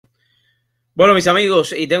Bueno, mis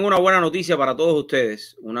amigos, y tengo una buena noticia para todos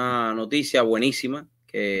ustedes, una noticia buenísima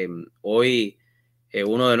que hoy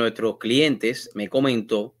uno de nuestros clientes me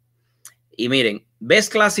comentó. Y miren,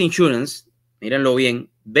 Best Class Insurance, mírenlo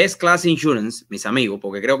bien, Best Class Insurance, mis amigos,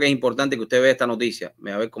 porque creo que es importante que usted vea esta noticia.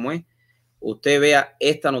 A ver cómo es. Usted vea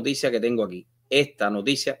esta noticia que tengo aquí. Esta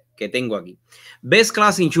noticia que tengo aquí. Best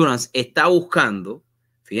Class Insurance está buscando,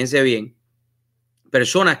 fíjense bien,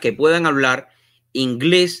 personas que puedan hablar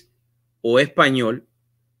inglés o español,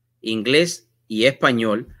 inglés y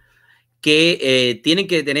español, que tienen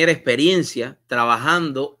que tener experiencia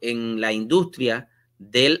trabajando en la industria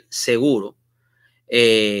del seguro,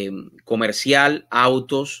 comercial,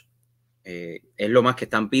 autos, es lo más que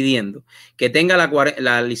están pidiendo, que tenga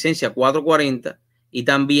la licencia 440 y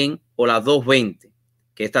también o la 220,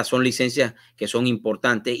 que estas son licencias que son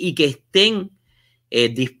importantes y que estén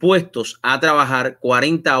dispuestos a trabajar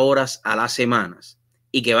 40 horas a las semanas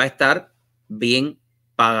y que va a estar bien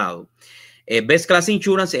pagado. Best Class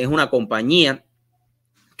Insurance es una compañía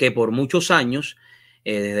que por muchos años,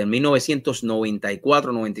 desde el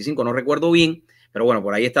 1994-95, no recuerdo bien, pero bueno,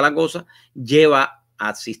 por ahí está la cosa, lleva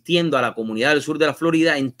asistiendo a la comunidad del sur de la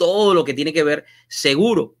Florida en todo lo que tiene que ver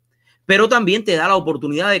seguro, pero también te da la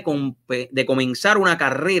oportunidad de comenzar una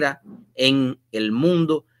carrera en el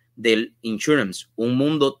mundo del insurance, un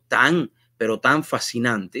mundo tan, pero tan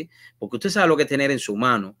fascinante, porque usted sabe lo que es tener en su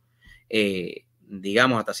mano,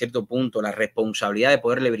 digamos, hasta cierto punto, la responsabilidad de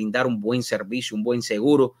poderle brindar un buen servicio, un buen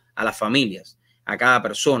seguro a las familias, a cada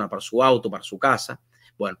persona, para su auto, para su casa.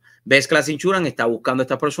 Bueno, Best Class Insurance está buscando a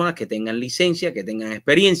estas personas que tengan licencia, que tengan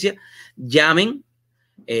experiencia. Llamen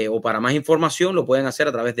o para más información lo pueden hacer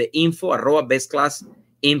a través de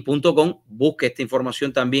info@bestclassin.com. Busque esta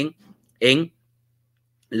información también en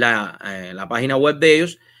la página web de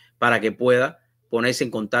ellos para que pueda ponerse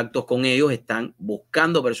en contacto con ellos. Están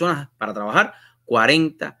buscando personas para trabajar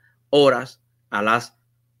 40 horas a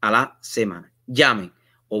la semana. Llamen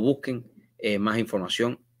o busquen más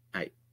información ahí.